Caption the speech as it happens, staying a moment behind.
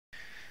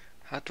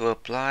How to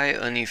apply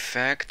an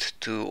effect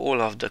to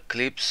all of the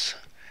clips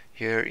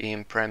here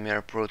in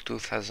Premiere Pro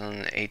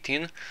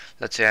 2018.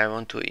 Let's say I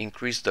want to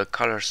increase the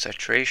color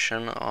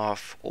saturation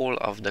of all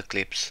of the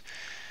clips.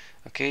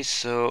 Okay,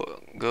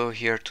 so go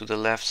here to the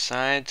left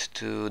side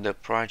to the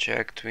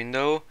project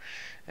window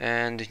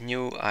and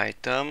new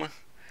item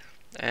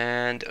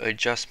and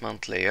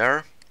adjustment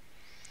layer.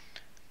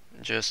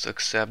 Just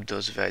accept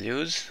those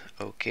values.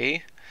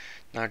 Okay,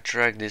 now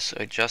drag this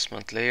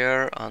adjustment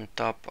layer on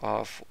top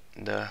of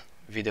the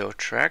video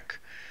track,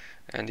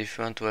 and if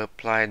you want to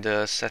apply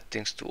the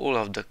settings to all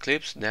of the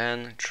clips,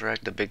 then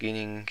drag the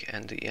beginning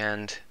and the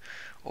end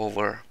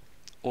over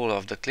all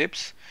of the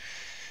clips.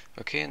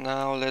 Okay,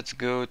 now let's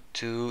go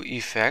to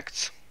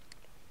effects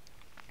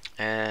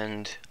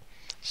and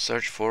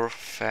search for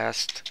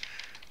fast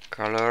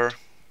color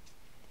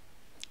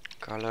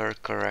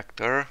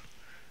corrector.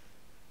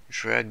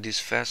 Drag this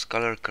fast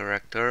color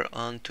corrector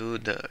onto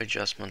the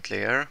adjustment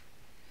layer.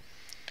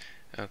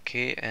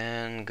 Okay,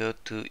 and go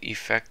to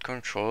effect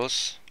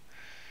controls,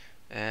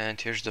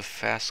 and here's the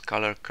fast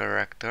color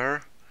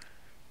corrector,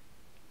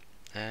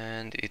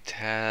 and it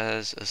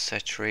has a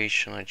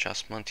saturation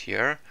adjustment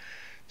here,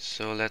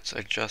 so let's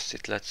adjust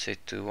it, let's say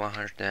to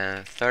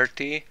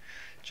 130.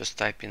 Just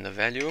type in the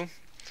value.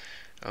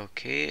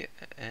 Okay,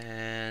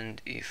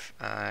 and if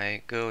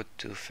I go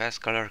to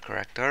fast color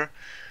corrector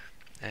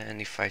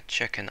and if I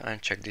check and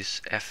uncheck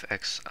this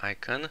FX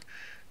icon,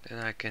 then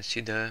I can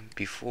see the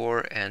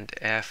before and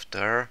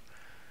after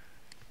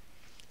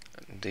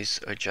this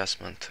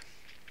adjustment.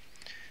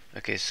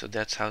 Okay, so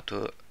that's how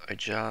to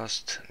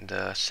adjust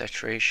the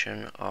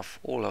saturation of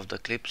all of the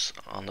clips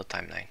on the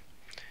timeline.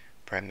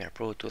 Premiere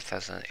Pro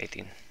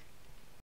 2018.